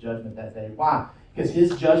from his judgment that day. Why? Because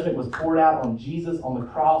his judgment was poured out on Jesus on the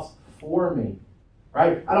cross for me.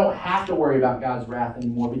 Right? I don't have to worry about God's wrath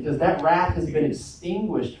anymore because that wrath has been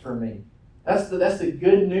extinguished for me. That's the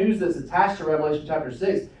good news that's attached to Revelation chapter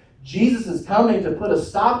 6. Jesus is coming to put a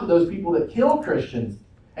stop to those people that kill Christians,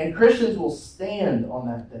 and Christians will stand on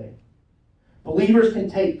that day. Believers can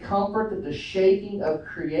take comfort that the shaking of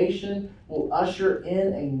creation will usher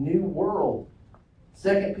in a new world.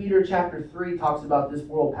 2 Peter chapter 3 talks about this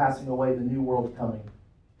world passing away, the new world coming.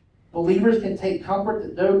 Believers can take comfort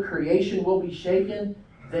that though creation will be shaken,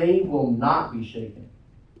 they will not be shaken.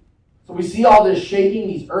 So we see all this shaking,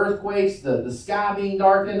 these earthquakes, the sky being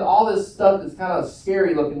darkened, all this stuff that's kind of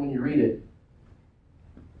scary looking when you read it.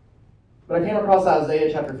 But I came across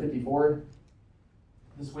Isaiah chapter 54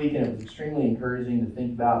 this week, and it was extremely encouraging to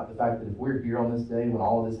think about the fact that if we're here on this day when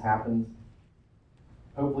all of this happens,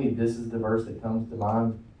 hopefully this is the verse that comes to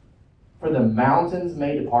mind. For the mountains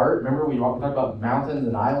may depart. Remember we talked about mountains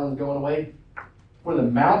and islands going away? For the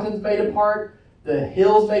mountains may depart, the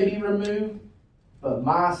hills may be removed, but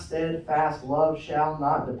my steadfast love shall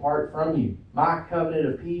not depart from you. My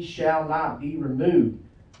covenant of peace shall not be removed,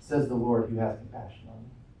 says the Lord who has compassion on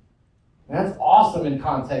you. And that's awesome in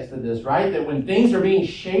context of this, right? That when things are being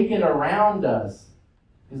shaken around us,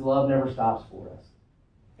 His love never stops for us.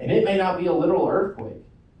 And it may not be a literal earthquake,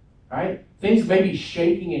 right? Things may be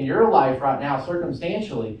shaking in your life right now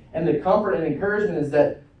circumstantially, and the comfort and encouragement is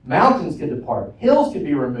that mountains could depart, hills could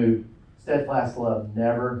be removed. Steadfast love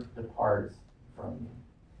never departs from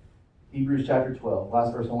you. Hebrews chapter 12,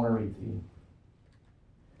 last verse I want to read to you.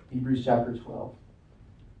 Hebrews chapter 12,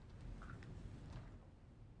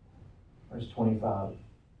 verse 25.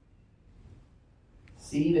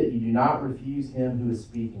 See that you do not refuse him who is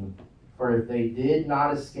speaking. For if they did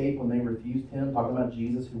not escape when they refused him, talking about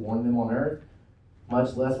Jesus who warned them on earth,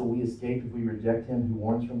 much less will we escape if we reject him who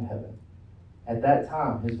warns from heaven. At that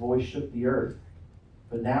time his voice shook the earth,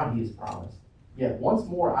 but now he has promised, yet once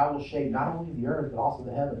more I will shake not only the earth, but also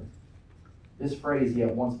the heavens. This phrase,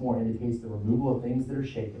 yet once more, indicates the removal of things that are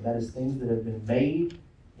shaken. That is, things that have been made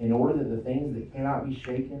in order that the things that cannot be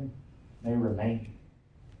shaken may remain.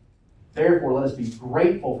 Therefore, let us be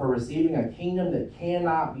grateful for receiving a kingdom that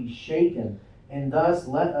cannot be shaken, and thus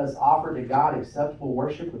let us offer to God acceptable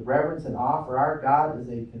worship with reverence and awe, for our God is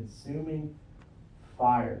a consuming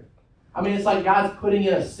fire. I mean, it's like God's putting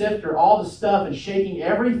in a sifter all the stuff and shaking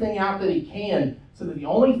everything out that He can, so that the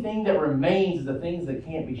only thing that remains is the things that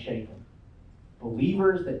can't be shaken.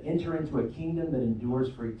 Believers that enter into a kingdom that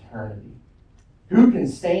endures for eternity. Who can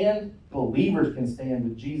stand? Believers can stand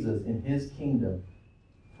with Jesus in His kingdom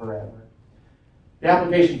forever. The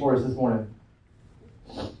application for us this morning.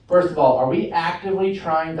 First of all, are we actively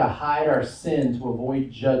trying to hide our sin to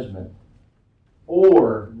avoid judgment,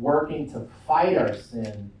 or working to fight our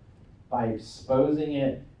sin by exposing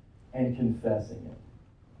it and confessing it?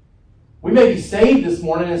 We may be saved this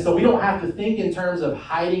morning, and so we don't have to think in terms of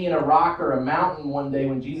hiding in a rock or a mountain one day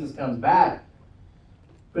when Jesus comes back.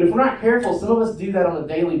 But if we're not careful, some of us do that on a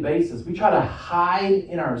daily basis. We try to hide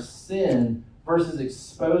in our sin versus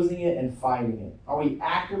exposing it and fighting it. Are we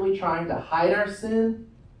actively trying to hide our sin,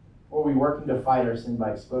 or are we working to fight our sin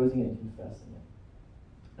by exposing it and confessing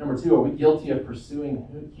it? Number two, are we guilty of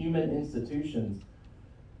pursuing human institutions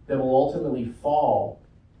that will ultimately fall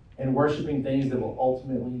and worshiping things that will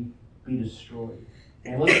ultimately be destroyed?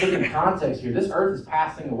 And let's put in context here. This earth is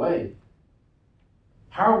passing away.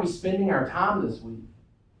 How are we spending our time this week?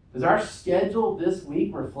 Does our schedule this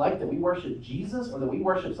week reflect that we worship Jesus or that we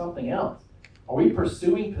worship something else? Are we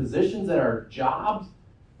pursuing positions at our jobs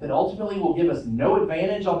that ultimately will give us no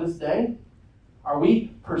advantage on this day? Are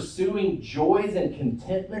we pursuing joys and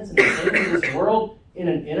contentments and the things of this world in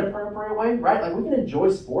an inappropriate way, right? Like, we can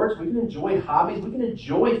enjoy sports, we can enjoy hobbies, we can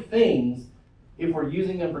enjoy things if we're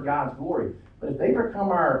using them for God's glory. But if they become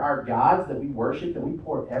our gods that we worship, that we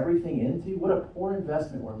pour everything into, what a poor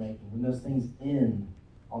investment we're making when those things end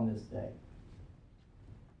on this day.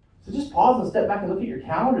 So just pause and step back and look at your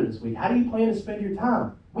calendar this week. How do you plan to spend your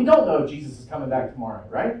time? We don't know if Jesus is coming back tomorrow,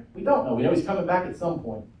 right? We don't know. We know He's coming back at some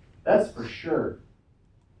point. That's for sure.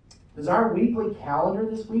 Does our weekly calendar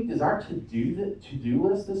this week, does our to-do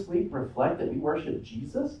list this week reflect that we worship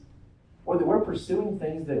Jesus? Or that we're pursuing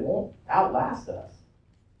things that won't outlast us?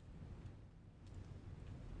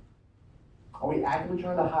 Are we actively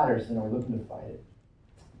trying to hide our sin, or are we looking to fight it?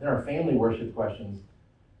 Then our family worship questions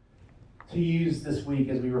to use this week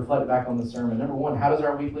as we reflect back on the sermon. Number one, how does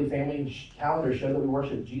our weekly family calendar show that we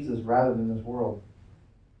worship Jesus rather than this world?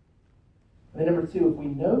 And then number two, if we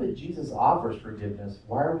know that Jesus offers forgiveness,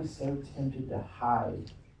 why are we so tempted to hide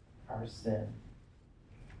our sin?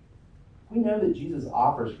 If we know that Jesus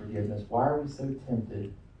offers forgiveness, why are we so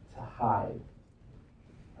tempted to hide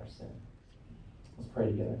our sin? Let's pray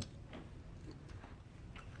together.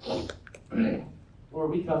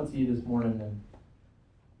 Lord, we come to you this morning, and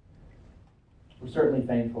we're certainly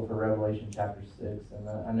thankful for Revelation chapter 6. And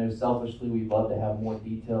I know selfishly we'd love to have more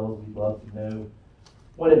details. We'd love to know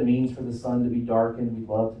what it means for the sun to be darkened. We'd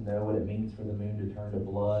love to know what it means for the moon to turn to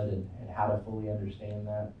blood and how to fully understand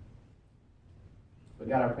that. But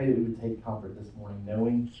God, I pray that we would take comfort this morning,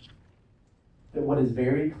 knowing that what is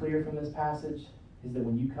very clear from this passage is that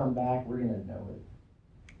when you come back, we're going to know it.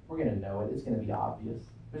 We're going to know it. It's going to be obvious.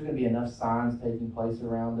 There's going to be enough signs taking place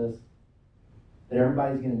around us that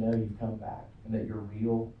everybody's going to know you've come back and that you're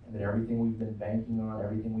real and that everything we've been banking on,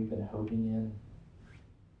 everything we've been hoping in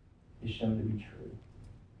is shown to be true.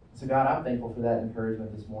 So God, I'm thankful for that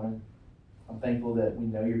encouragement this morning. I'm thankful that we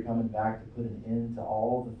know you're coming back to put an end to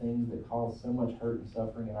all the things that cause so much hurt and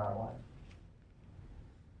suffering in our life.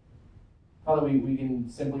 Father, we can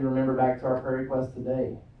simply remember back to our prayer request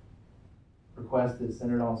today. Requests that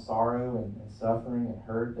centered on sorrow and suffering and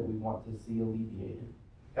hurt that we want to see alleviated.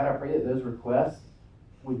 God, I pray that those requests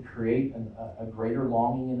would create a greater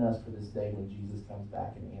longing in us for this day when Jesus comes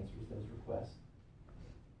back and answers those requests.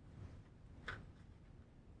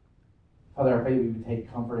 Father, I pray that we would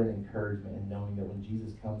take comfort and encouragement in knowing that when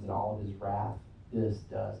Jesus comes in all of his wrath, this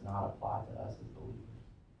does not apply to us as believers.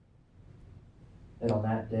 That on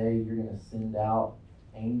that day, you're going to send out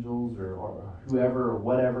angels or whoever or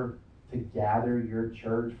whatever to gather your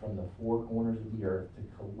church from the four corners of the earth to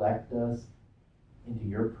collect us into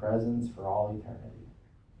your presence for all eternity.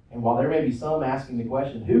 And while there may be some asking the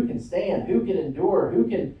question, who can stand? Who can endure? Who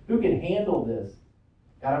can handle this?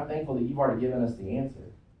 God, I'm thankful that you've already given us the answer.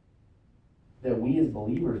 That we as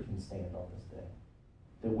believers can stand on this day.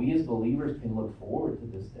 That we as believers can look forward to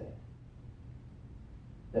this day.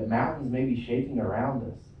 That mountains may be shaking around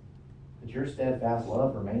us, but your steadfast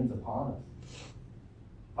love remains upon us.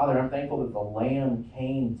 Father, I'm thankful that the Lamb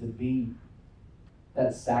came to be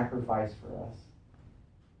that sacrifice for us.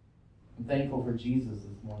 I'm thankful for Jesus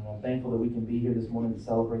this morning. I'm thankful that we can be here this morning to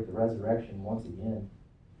celebrate the resurrection once again.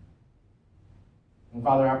 And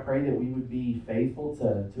Father, I pray that we would be faithful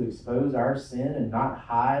to expose our sin and not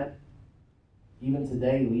hide even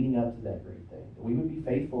today leading up to that great day. That we would be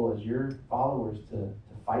faithful as your followers to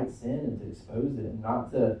fight sin and to expose it and not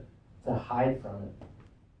to hide from it.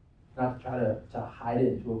 Not to try to hide it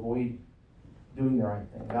and to avoid doing the right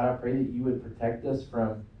thing. God, I pray that you would protect us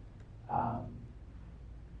from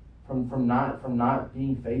not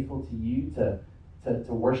being faithful to you, to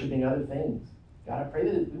worshiping other things. God, I pray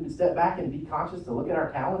that we would step back and be conscious to look at our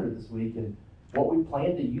calendar this week and what we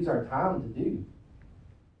plan to use our time to do.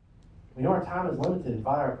 We know our time is limited, and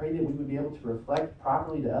Father, I pray that we would be able to reflect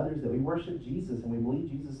properly to others that we worship Jesus and we believe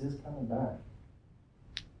Jesus is coming back.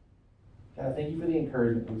 God, I thank you for the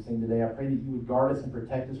encouragement we've seen today. I pray that you would guard us and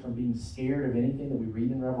protect us from being scared of anything that we read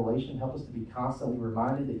in Revelation. Help us to be constantly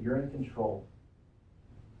reminded that you're in control.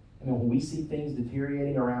 And then when we see things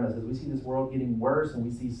deteriorating around us, as we see this world getting worse and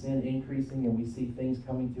we see sin increasing and we see things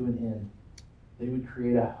coming to an end, they would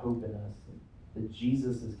create a hope in us that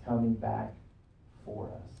Jesus is coming back for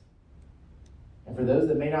us. And for those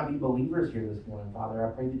that may not be believers here this morning, Father,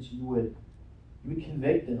 I pray that you would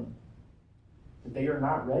convict them that they are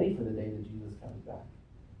not ready for the day that Jesus comes back.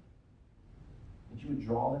 That you would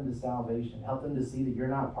draw them to salvation, help them to see that you're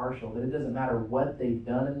not partial, that it doesn't matter what they've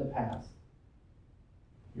done in the past.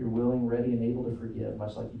 You're willing, ready, and able to forgive,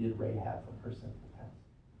 much like you did Rahab from her sinful past.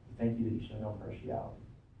 We thank you that you show no partiality.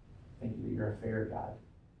 Thank you that you're a fair God,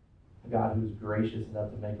 a God who is gracious enough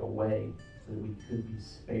to make a way so that we could be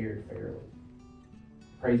spared fairly.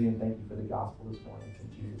 Praise you and thank you for the gospel this morning. In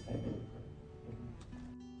Jesus' name we pray.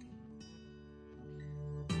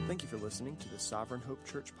 Thank you for listening to the Sovereign Hope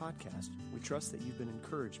Church podcast. We trust that you've been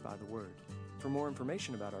encouraged by the word. For more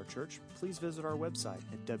information about our church, please visit our website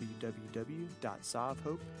at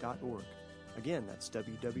www.sovhope.org. Again, that's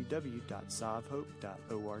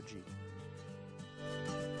www.sovhope.org.